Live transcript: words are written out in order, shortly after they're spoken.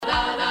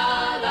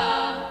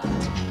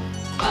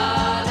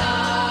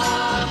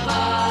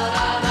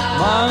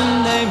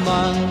Monday,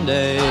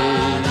 Monday,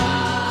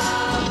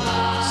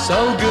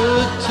 so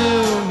good to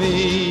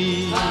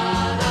me.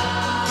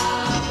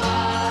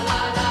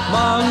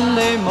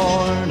 Monday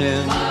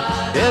morning,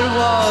 it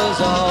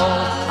was all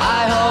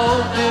I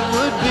hoped it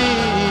would be.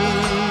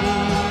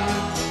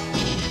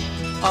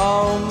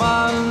 Oh,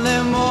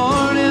 Monday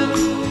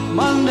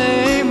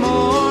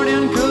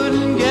morning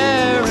couldn't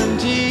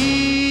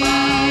guarantee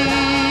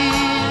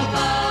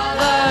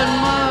that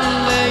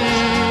Monday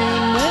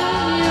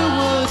evening you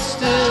would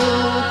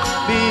still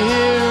be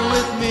here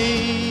with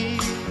me.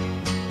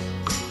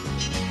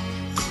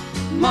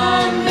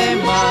 Monday,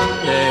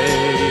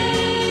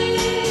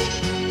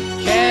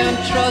 can't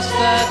trust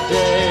that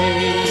day.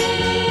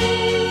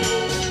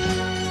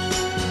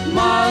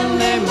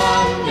 Monday,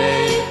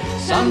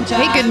 sometimes.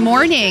 Hey, good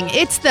morning.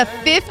 It's the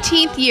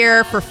 15th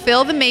year for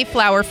Fill the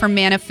Mayflower for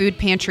Manna Food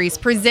Pantries,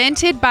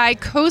 presented by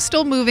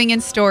Coastal Moving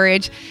and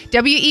Storage,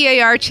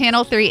 WEAR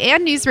Channel 3,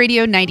 and News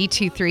Radio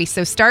 92.3.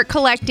 So start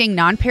collecting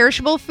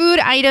non-perishable food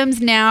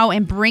items now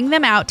and bring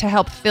them out to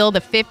help fill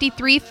the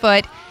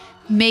 53-foot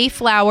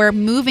Mayflower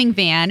moving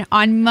van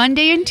on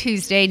Monday and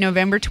Tuesday,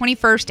 November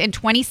 21st and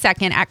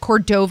 22nd at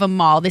Cordova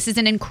Mall. This is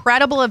an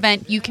incredible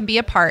event. You can be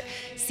a part.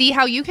 See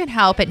how you can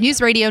help at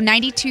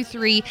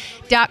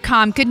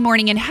newsradio923.com. Good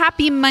morning and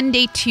happy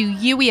Monday to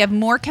you. We have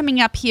more coming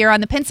up here on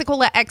the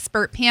Pensacola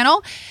Expert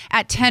Panel.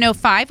 At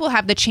 10:05, we'll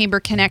have the Chamber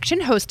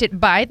Connection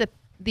hosted by the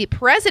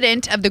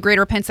president of the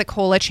Greater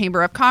Pensacola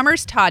Chamber of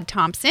Commerce, Todd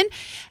Thompson.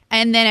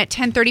 And then at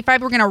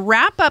 10:35, we're going to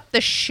wrap up the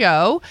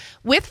show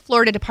with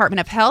Florida Department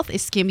of Health,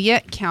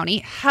 Escambia County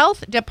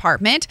Health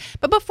Department.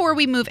 But before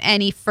we move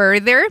any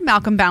further,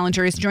 Malcolm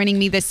Ballinger is joining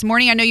me this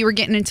morning. I know you were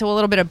getting into a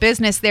little bit of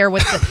business there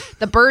with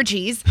the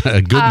Burgies.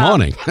 Good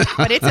morning.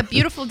 But it's a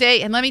beautiful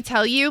day. And let me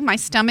tell you, my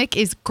stomach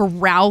is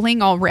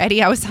growling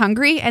already. I was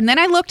hungry. And then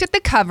I looked at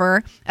the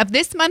cover of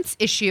this month's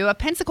issue of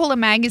Pensacola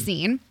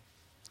Magazine,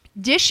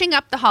 dishing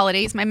up the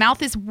holidays. My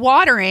mouth is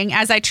watering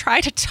as I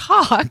try to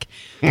talk.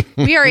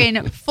 We are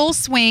in full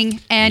swing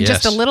and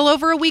just a little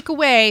over a week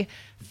away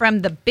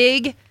from the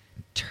big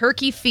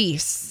turkey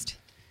feast.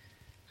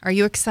 Are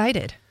you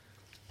excited?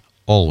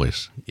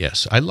 Always.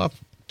 Yes. I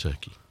love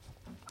turkey.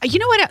 You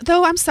know what,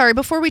 though? I'm sorry.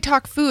 Before we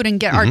talk food and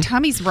get our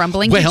tummies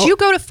rumbling, did you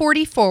go to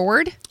 40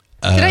 Forward?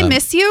 Did I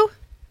miss you?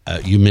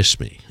 You missed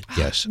me.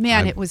 Yes.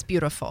 Man, it was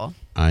beautiful.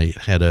 I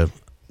had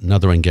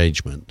another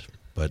engagement.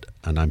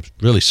 And I'm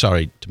really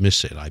sorry to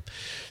miss it. I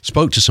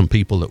spoke to some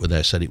people that were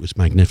there, said it was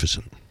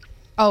magnificent.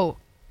 Oh,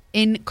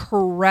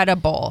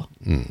 incredible.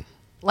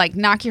 Like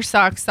knock your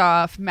socks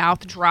off,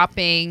 mouth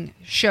dropping,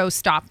 show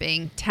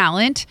stopping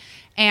talent.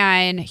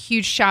 And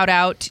huge shout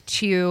out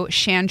to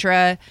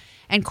Chandra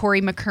and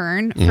Corey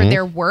McKern for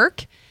their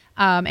work.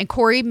 And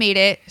Corey made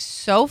it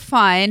so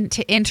fun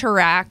to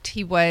interact.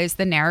 He was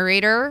the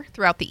narrator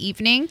throughout the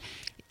evening.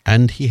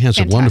 And he has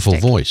a wonderful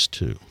voice,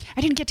 too.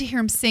 I didn't get to hear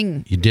him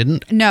sing. You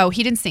didn't? No,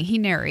 he didn't sing. He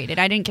narrated.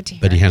 I didn't get to hear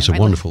him. But he has a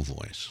wonderful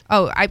voice.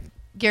 Oh, I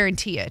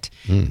guarantee it.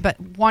 But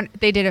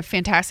they did a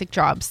fantastic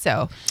job,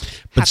 so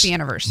happy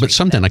anniversary. But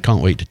something I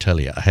can't wait to tell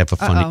you. I have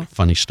a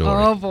funny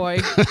story. Oh, boy.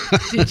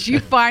 Did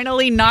you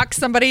finally knock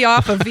somebody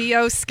off a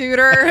VO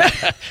scooter?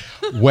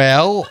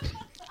 Well,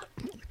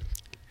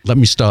 let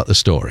me start the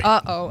story.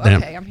 Uh-oh.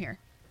 Okay, I'm here.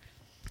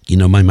 You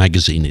know, my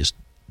magazine is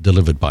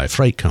delivered by a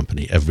freight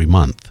company every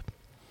month.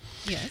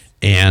 Yes.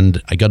 And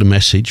I got a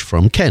message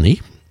from Kenny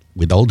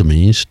with Old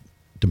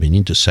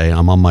Dominion to say,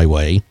 I'm on my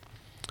way.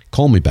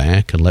 Call me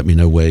back and let me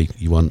know where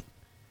you want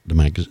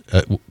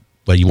the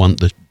where you want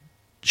the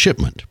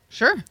shipment.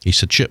 Sure. He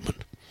said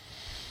shipment.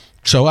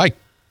 So I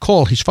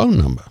called his phone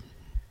number. I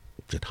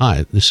said,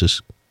 hi, this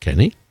is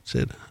Kenny. I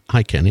said,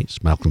 hi, Kenny.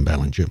 It's Malcolm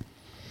Ballinger.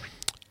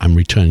 I'm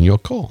returning your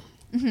call.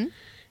 Mm-hmm.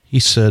 He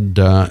said,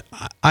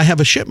 I have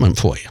a shipment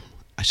for you.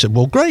 I said,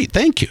 well, great.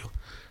 Thank you.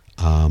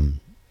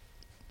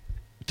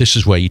 This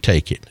is where you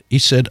take it. He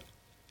said,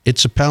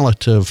 it's a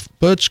pallet of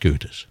bird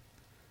scooters.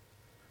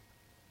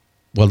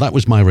 Well, that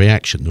was my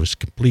reaction. There was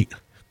complete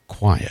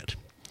quiet.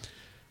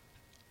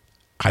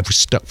 I was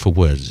stuck for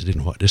words. I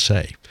didn't know what to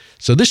say.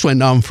 So this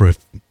went on for,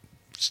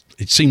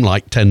 it seemed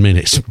like 10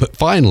 minutes. But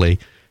finally,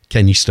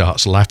 Kenny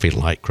starts laughing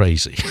like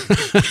crazy.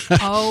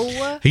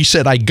 Oh. He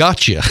said, I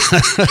got you.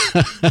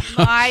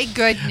 My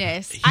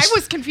goodness. I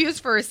was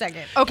confused for a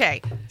second.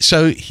 Okay.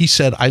 So he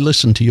said, I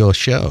listen to your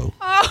show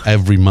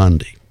every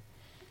Monday.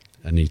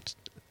 And I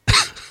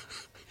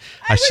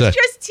was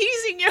just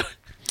teasing you.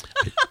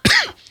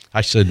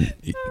 I said,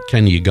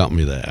 Kenny, you got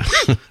me there.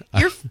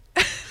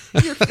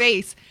 Your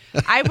face.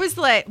 I was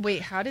like,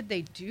 wait, how did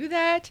they do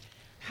that?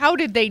 How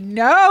did they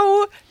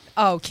know?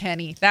 Oh,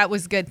 Kenny, that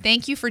was good.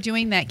 Thank you for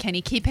doing that,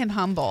 Kenny. Keep him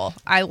humble.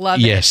 I love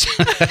it. Yes.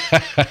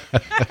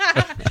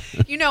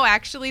 You know,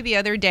 actually, the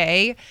other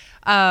day,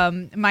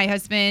 my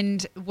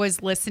husband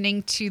was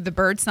listening to the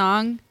Bird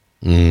Song.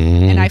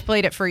 And I've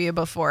played it for you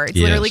before. It's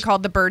literally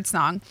called The Bird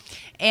Song.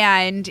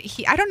 And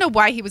I don't know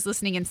why he was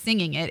listening and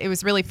singing it. It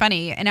was really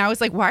funny. And I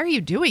was like, why are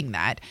you doing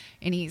that?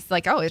 And he's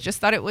like, oh, I just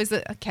thought it was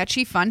a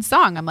catchy, fun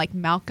song. I'm like,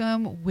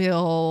 Malcolm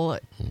will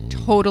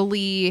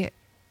totally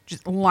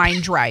just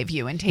line drive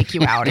you and take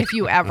you out if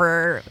you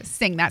ever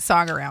sing that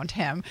song around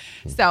him.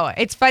 So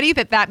it's funny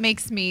that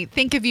makes me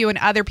think of you and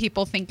other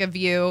people think of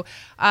you.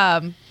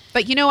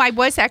 But, you know, I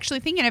was actually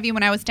thinking of you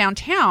when I was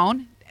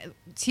downtown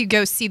to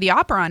go see the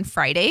opera on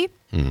Friday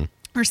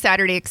or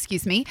Saturday,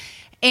 excuse me.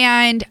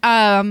 And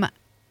I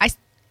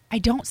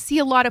don't see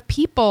a lot of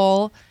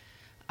people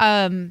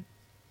on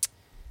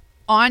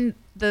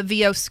the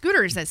VO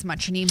scooters as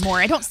much anymore.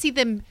 I don't see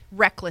them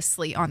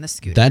recklessly on the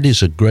scooter. That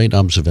is a great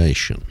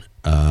observation.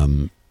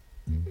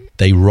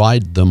 They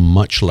ride them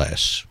much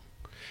less.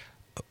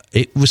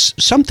 It was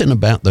something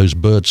about those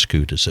bird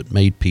scooters that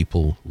made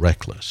people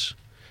reckless.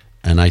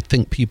 And I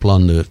think people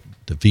on the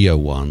VO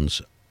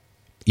ones,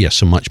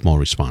 yes, are much more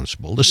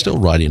responsible. They're still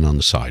riding on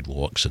the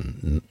sidewalks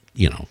and,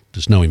 you know,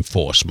 there's no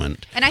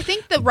enforcement. And I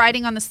think the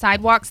riding on the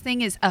sidewalks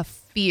thing is a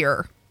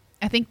fear.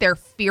 I think they're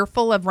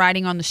fearful of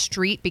riding on the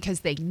street because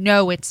they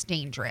know it's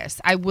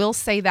dangerous. I will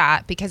say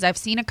that because I've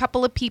seen a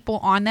couple of people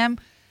on them.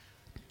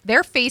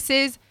 Their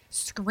faces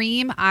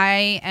scream,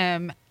 I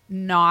am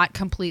not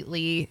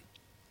completely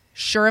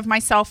sure of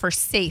myself or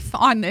safe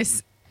on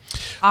this.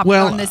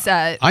 On this,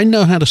 I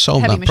know how to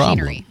solve heavy that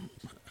problem. machinery.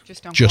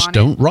 Just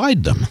don't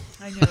ride them.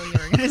 I know you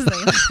were going to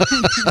say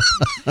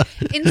that.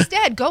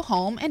 Instead, go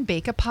home and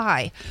bake a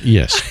pie.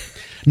 Yes.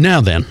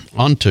 Now then,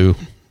 on to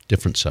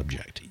different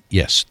subject.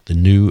 Yes, the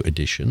new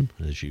edition,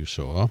 as you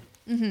saw,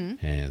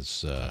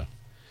 has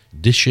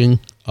Dishing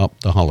Up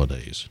the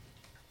Holidays.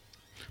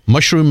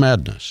 Mushroom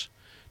Madness.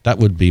 That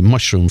would be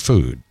mushroom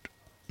food,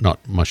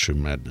 not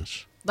mushroom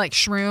madness. Like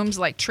shrooms,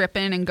 like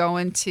tripping and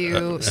going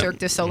to Cirque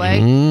du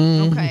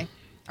Soleil? Okay.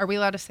 Are we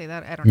allowed to say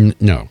that? I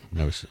don't know.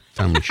 No, it's a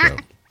family show.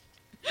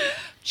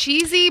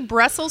 Cheesy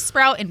Brussels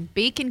sprout and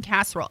bacon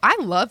casserole. I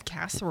love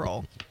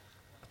casserole.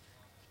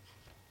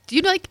 Do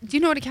you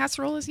know what a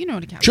casserole is? You know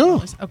what a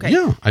casserole is. Okay.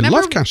 Yeah, I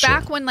love casserole.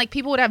 Back when like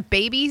people would have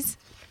babies,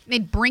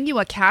 they'd bring you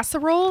a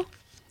casserole.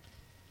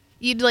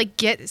 You'd like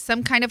get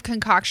some kind of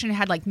concoction that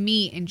had like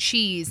meat and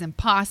cheese and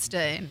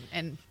pasta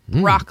and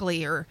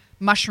broccoli or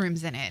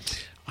mushrooms in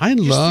it. I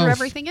Just love threw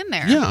everything in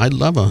there. Yeah, I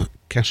love a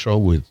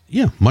casserole with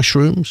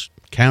mushrooms,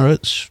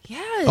 carrots,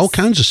 Yes. all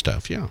kinds of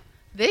stuff. Yeah,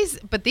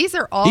 These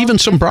are all even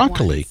some different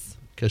broccoli ones.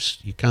 because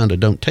you kind of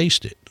don't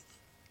taste it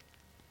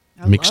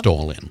I mixed love-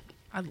 all in.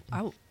 I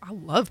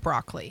love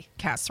broccoli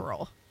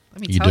casserole.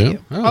 Let me You tell do?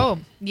 you. Oh.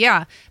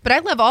 Yeah. But I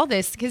love all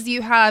this because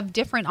you have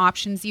different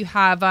options. You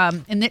have,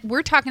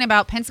 we're talking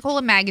about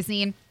Pensacola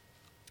Magazine,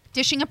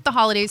 Dishing Up the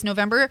Holidays,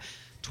 November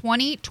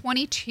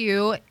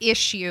 2022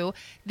 issue.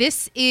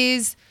 This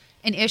is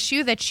an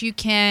issue that you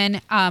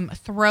can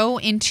throw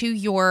into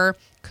your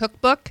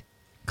cookbook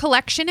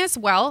collection as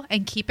well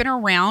and keep it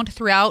around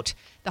throughout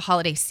the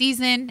holiday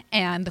season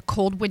and the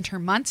cold winter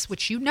months,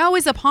 which you know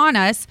is upon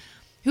us.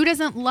 Who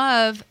doesn't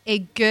love a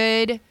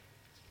good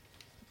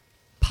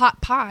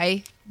pot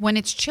pie when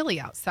it's chilly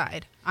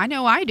outside? I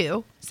know I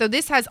do. So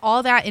this has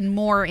all that and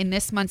more in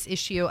this month's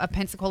issue of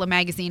Pensacola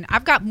Magazine.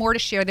 I've got more to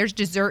share. There's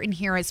dessert in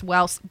here as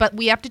well, but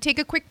we have to take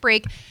a quick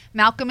break.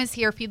 Malcolm is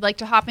here if you'd like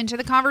to hop into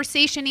the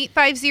conversation,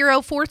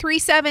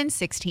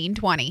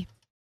 850-437-1620.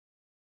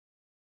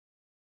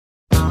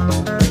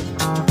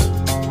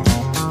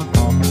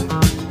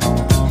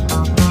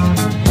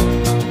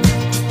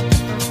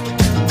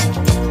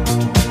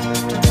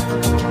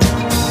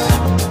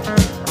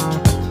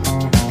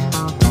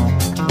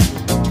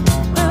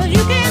 Well,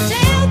 you can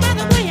tell by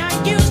the way I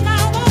use my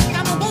walk.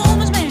 I'm a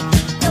woman's man,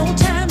 no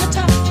time to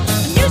talk.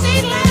 The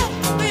music loud,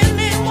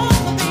 women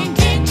walk, being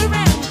kicked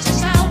around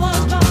since I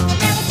was born.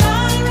 Never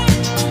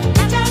tolerate,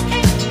 I don't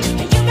hate,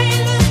 and you may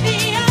look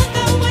the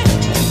other way,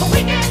 but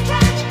we can try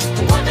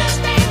to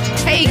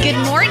understand. Hey, good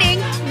morning.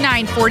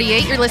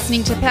 9:48. You're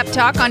listening to Pep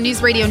Talk on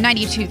News Radio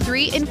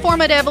 92.3.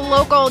 Informative,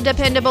 local,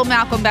 dependable.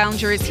 Malcolm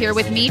Ballinger is here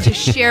with me to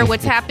share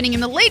what's happening in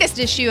the latest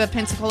issue of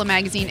Pensacola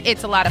Magazine.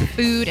 It's a lot of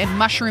food and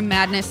mushroom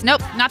madness.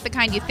 Nope, not the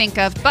kind you think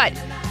of, but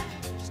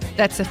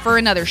that's for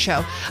another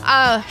show.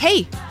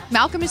 Hey,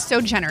 Malcolm is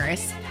so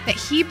generous that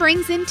he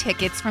brings in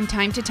tickets from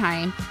time to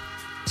time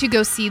to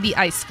go see the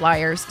Ice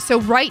Flyers.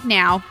 So right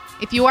now,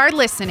 if you are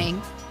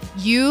listening,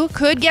 you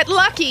could get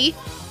lucky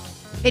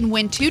and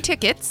win 2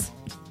 tickets.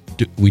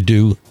 We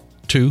do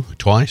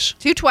twice.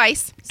 2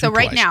 twice. So Two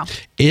right twice. now,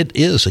 It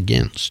is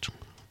against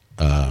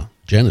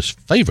Jenna's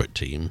favorite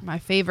team, my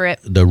favorite.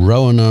 the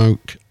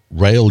Roanoke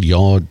Rail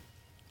Yard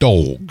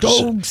Dogs.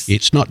 Dogs.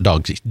 It's not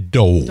dogs, it's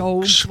dogs.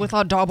 Dogs with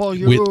a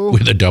W.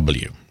 With a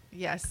W.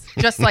 Yes,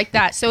 just like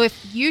that. So if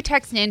you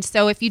text in,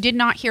 so if you did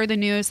not hear the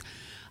news,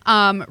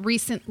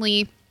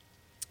 recently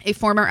a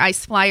former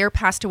Ice Flyer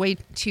passed away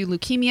to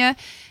leukemia,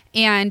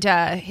 and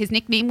his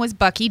nickname was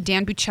Bucky.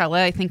 Dan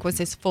Bucella, I think, was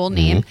his full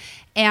name.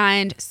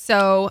 And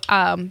so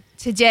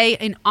today,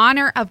 in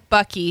honor of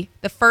Bucky,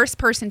 the first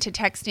person to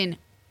text in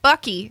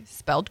Bucky,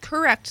 spelled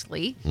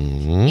correctly,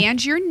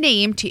 and your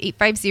name to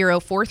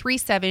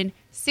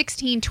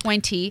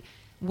 850-437-1620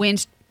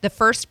 wins the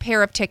first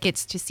pair of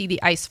tickets to see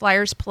the Ice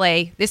Flyers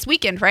play this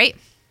weekend, right?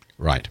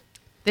 Right.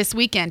 This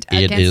weekend.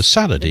 It against is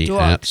Saturday the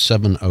at Dogs.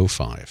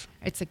 7:05.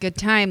 It's a good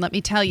time, let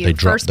me tell you. They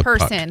dropped First the puck.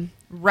 person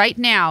right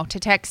now to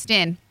text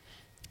in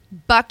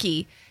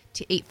Bucky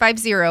to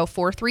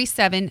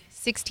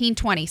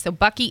 850-437-1620. So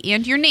Bucky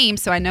and your name,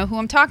 so I know who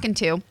I'm talking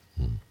to,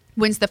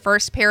 wins the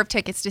first pair of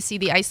tickets to see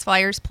the Ice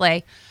Flyers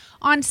play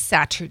on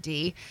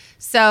Saturday.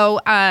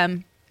 So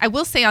I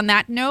will say on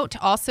that note,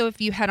 also,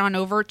 if you head on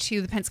over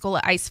to the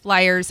Pensacola Ice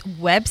Flyers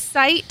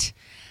website,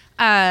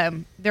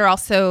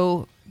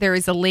 there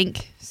is a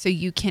link so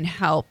you can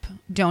help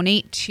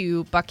donate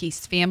to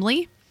Bucky's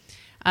family.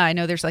 I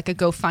know there's like a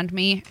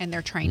GoFundMe, and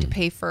they're trying to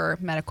pay for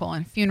medical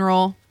and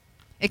funeral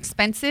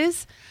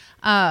expenses.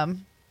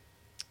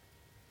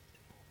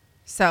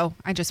 So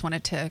I just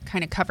wanted to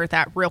kind of cover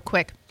that real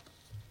quick.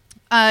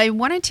 I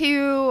wanted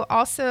to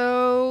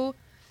also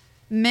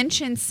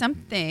mention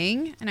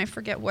something, and I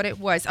forget what it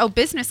was. Oh,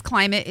 Business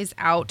Climate is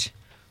out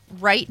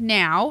right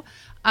now.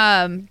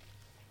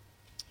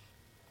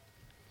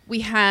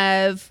 We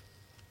have,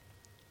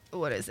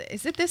 what is it?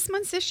 Is it this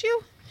month's issue?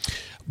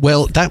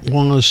 Well, that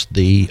was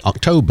the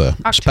October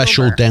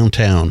special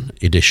downtown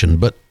edition,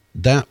 but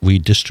that we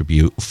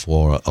distribute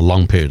for a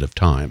long period of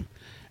time.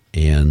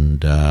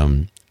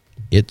 And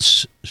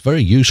it's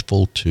very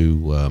useful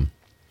to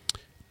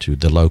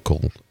the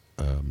local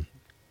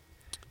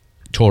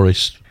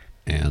tourists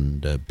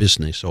and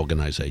business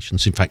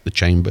organizations. In fact, the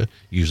Chamber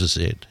uses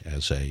it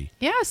as a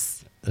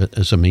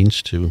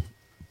means to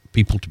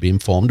people to be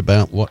informed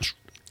about what's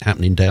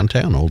happening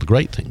downtown, all the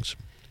great things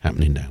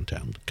happening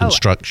downtown,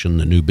 construction,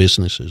 the new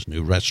businesses,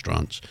 new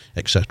restaurants,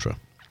 etc.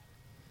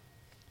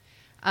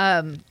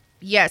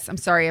 Yes, I'm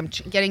sorry. I'm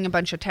getting a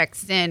bunch of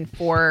texts in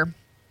for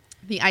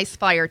the Ice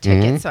Flyer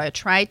tickets, so I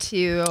try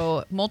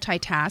to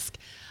multitask.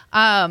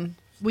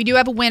 We do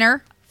have a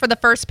winner for the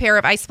first pair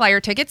of Ice Flyer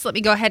tickets. Let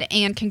me go ahead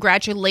and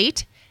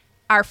congratulate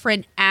our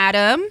friend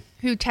Adam,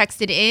 who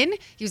texted in.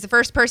 He was the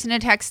first person to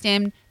text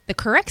in the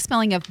correct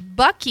spelling of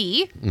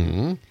Bucky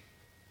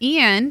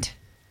and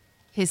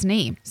his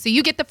name. So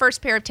you get the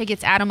first pair of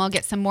tickets. Adam, I'll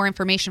get some more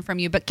information from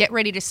you, but get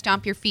ready to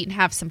stomp your feet and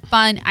have some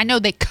fun. I know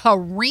they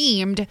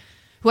careened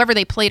whoever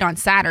they played on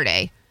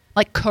Saturday.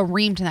 Like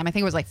careened them. I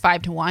think it was like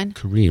 5-1.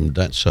 Careened,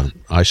 that's an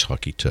ice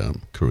hockey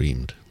term,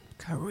 careened.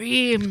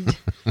 Careened.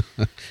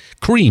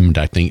 Creamed,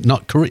 I think.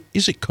 Not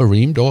is it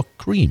careened or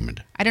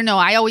creamed? I don't know.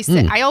 I always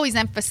say, I always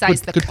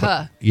emphasize the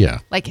 "k." Yeah.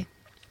 Like,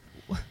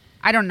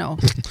 I don't know.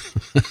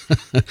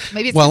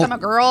 Maybe it's because I'm a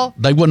girl.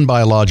 They won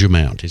by a large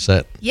amount. Is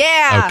that?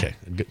 Yeah. Okay.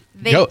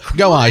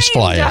 Go Ice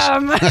Flyers.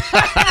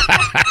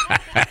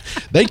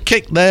 They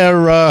kicked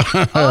their. Oh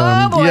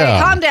boy!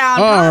 Yeah. Calm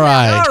down. All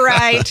right.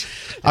 Right.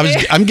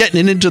 I'm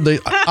getting into the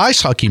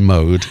ice hockey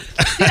mode.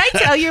 Did I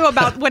tell you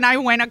about when I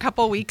went a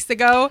couple weeks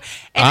ago?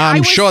 And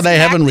I'm sure they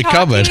haven't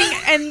recovered.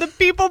 And the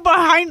people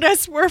behind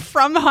us were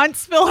from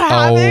Huntsville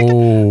Havoc.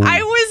 Oh.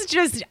 I was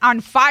just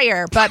on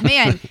fire. But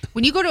man,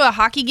 when you go to a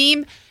hockey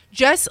game,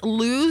 just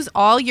lose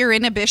all your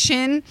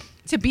inhibition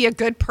to be a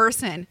good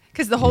person.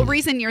 Because the whole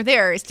reason you're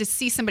there is to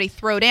see somebody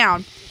throw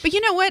down. But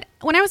you know what?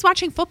 When I was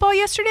watching football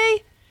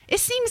yesterday, it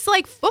seems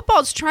like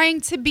football's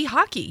trying to be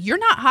hockey. You're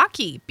not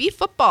hockey. Be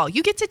football.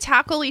 You get to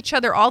tackle each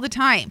other all the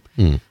time.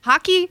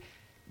 Hockey,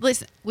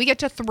 listen, we get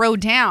to throw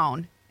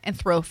down and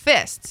throw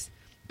fists.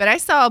 But I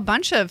saw a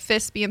bunch of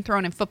fists being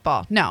thrown in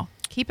football. No,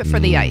 keep it for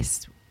the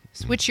ice.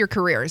 Switch your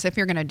careers if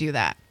you're going to do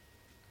that.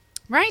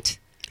 Right?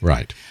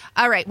 Right.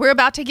 All right. We're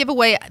about to give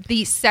away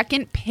the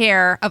second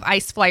pair of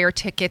Ice Flyer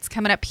tickets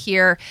coming up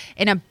here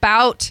in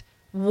about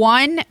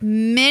 1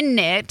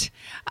 minute.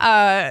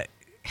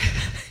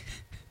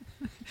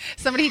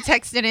 Somebody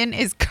texted in,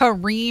 is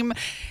Kareem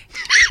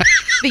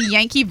the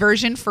Yankee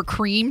version for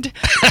creamed?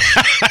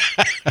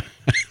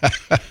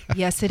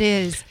 Yes, it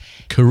is.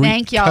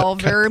 Thank y'all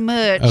very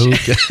much.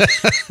 Okay.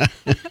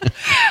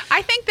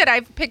 I think that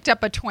I've picked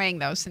up a twang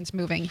though since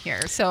moving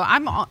here, so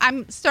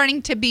I'm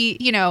starting to be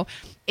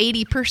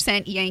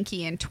 80%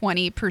 Yankee and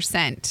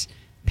 20%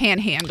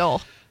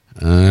 Panhandle.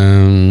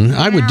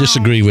 I would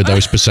disagree with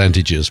those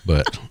percentages,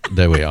 but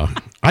there we are.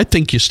 I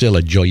think you're still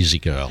a Jersey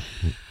girl.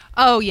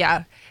 Oh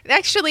yeah,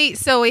 actually.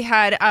 So we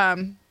had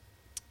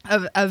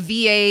a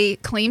VA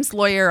claims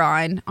lawyer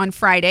on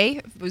Friday.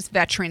 It was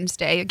Veterans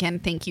Day. Again,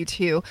 thank you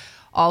to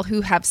all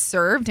who have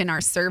served and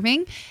are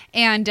serving.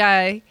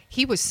 And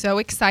he was so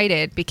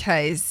excited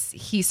because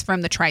he's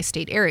from the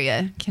tri-state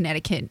area,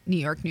 Connecticut, New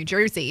York, New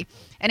Jersey.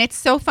 And it's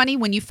so funny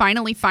when you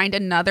finally find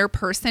another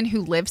person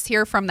who lives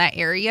here from that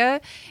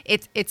area.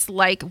 It's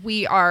like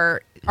we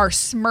are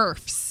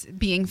Smurfs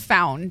being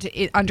found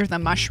under the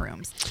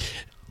mushrooms.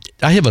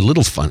 I have a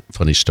little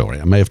funny story.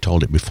 I may have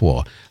told it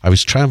before. I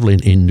was traveling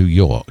in New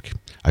York.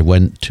 I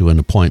went to an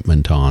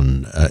appointment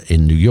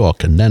in New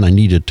York, and then I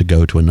needed to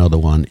go to another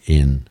one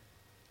in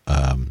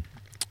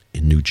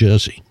New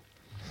Jersey.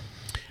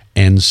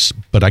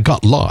 But I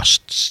got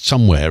lost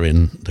somewhere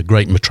in the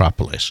great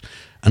metropolis,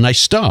 and I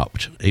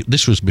stopped.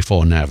 This was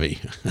before Navi.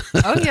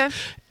 Oh yeah.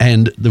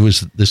 And there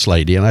was this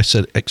lady, and I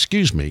said,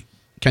 "Excuse me,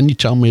 can you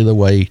tell me the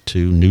way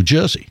to New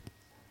Jersey?"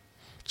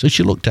 So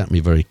she looked at me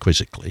very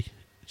quizzically.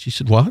 She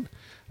said, "What?"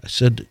 I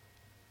said,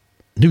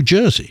 "New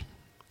Jersey."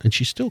 And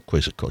she's still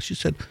quizzical. She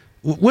said,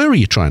 "Where are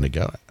you trying to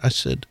go?" I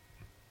said,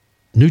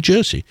 New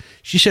Jersey.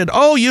 She said,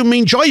 oh, you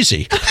mean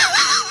Jersey?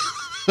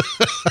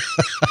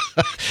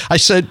 I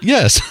said,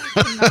 yes.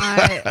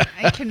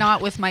 I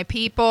cannot with my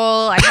people.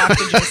 I have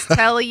to just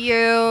tell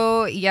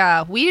you.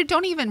 Yeah, we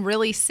don't even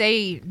really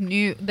say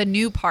the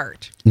new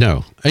part.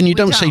 No. And you We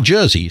don't say don't.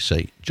 Jersey, you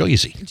say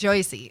Jersey.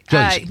 Joycey.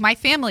 Joycey. My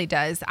family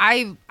does.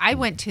 I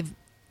went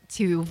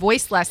to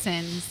voice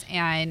lessons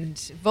and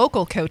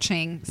vocal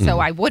coaching so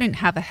I wouldn't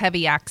have a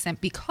heavy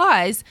accent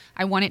because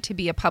I wanted to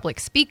be a public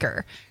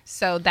speaker.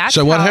 So that's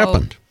So what how-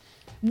 happened?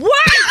 What?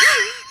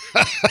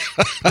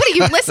 What do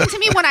you listen to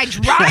me when I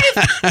drive?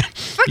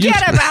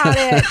 Forget about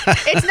it.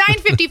 It's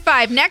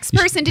 9:55. Next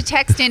person to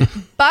text in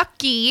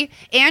Bucky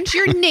and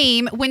your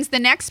name wins the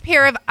next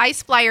pair of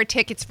Ice Flyer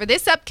tickets for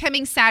this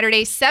upcoming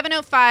Saturday,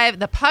 7:05.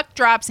 The puck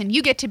drops and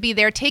you get to be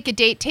there. Take a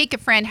date, take a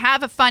friend,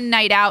 have a fun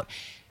night out.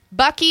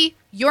 Bucky,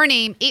 your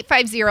name,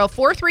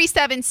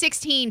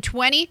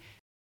 850-437-1620.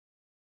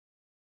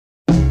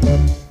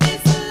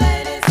 It's the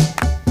latest,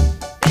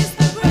 it's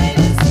the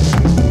greatest.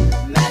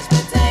 Mashed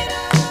potato,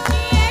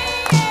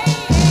 yeah.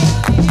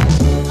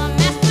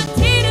 Mashed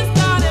potato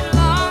started a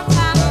long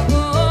time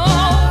ago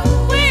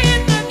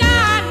with a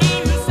guy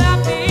named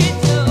Sloppy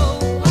Joe.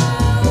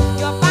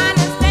 Your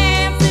finest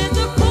dance is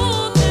a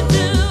cool to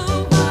do.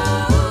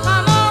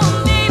 Come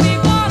on, baby,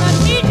 gonna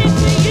teach it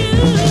to you.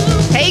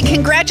 Hey,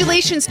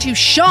 congratulations to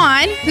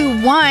Sean,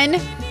 who won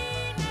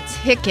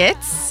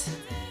tickets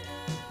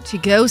to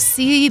go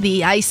see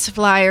the Ice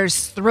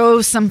Flyers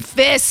throw some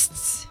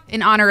fists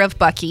in honor of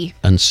Bucky.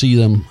 And see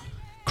them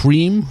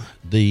cream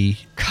the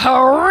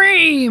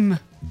Kareem!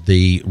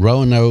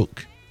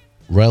 Roanoke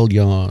Rail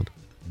Yard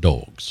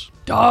dogs.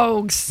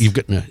 Dogs. You've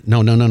got no.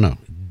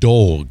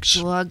 Dogs.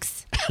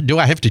 Slugs. Do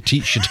I have to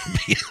teach you to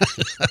be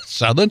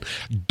Southern?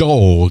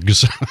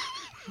 Dogs.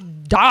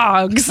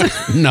 Dogs.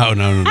 No.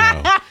 No.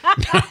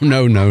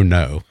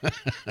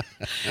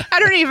 I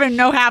don't even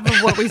know half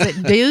of what we said.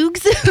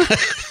 Doogs?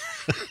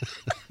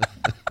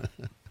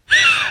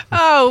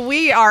 Oh,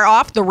 we are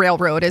off the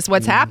railroad is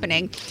what's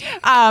happening.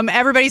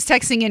 Everybody's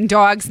texting in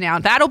dogs now.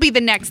 That'll be the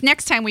next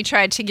time we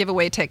try to give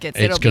away tickets.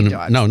 It'll be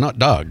dogs. No, not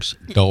dogs.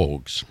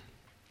 Dogs.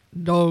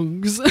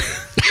 Dogs.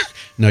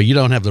 No, you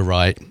don't have the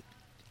right.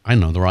 I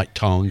know the right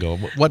tongue or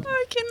what.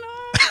 I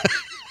cannot.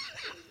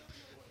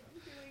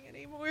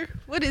 Anymore.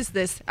 What is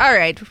this? All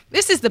right.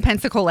 This is the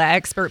Pensacola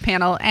expert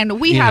panel, and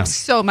we Yeah. have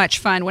so much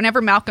fun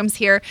whenever Malcolm's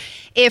here.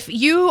 If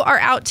you are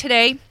out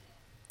today,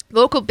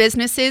 local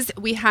businesses,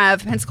 we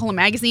have Pensacola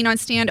Magazine on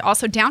stand,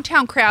 also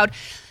Downtown Crowd.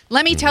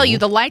 Let me tell you,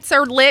 the lights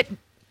are lit.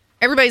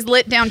 Everybody's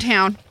lit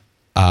downtown.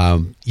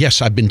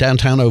 Yes, I've been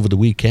downtown over the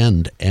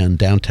weekend, and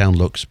downtown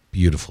looks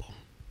beautiful.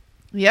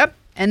 Yep.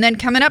 And then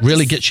coming up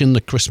Really gets you in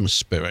the Christmas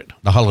spirit,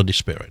 the holiday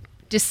spirit.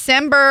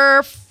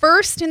 December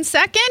 1st and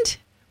 2nd.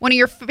 One of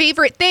your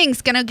favorite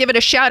things. Going to give it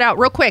a shout out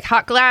real quick.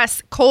 Hot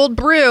Glass Cold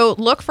Brew.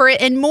 Look for it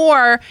and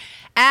more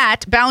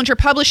at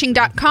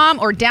BallingerPublishing.com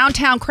or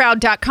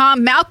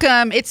DowntownCrowd.com.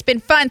 Malcolm, it's been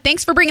fun.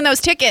 Thanks for bringing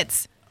those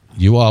tickets.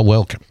 You are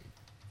welcome.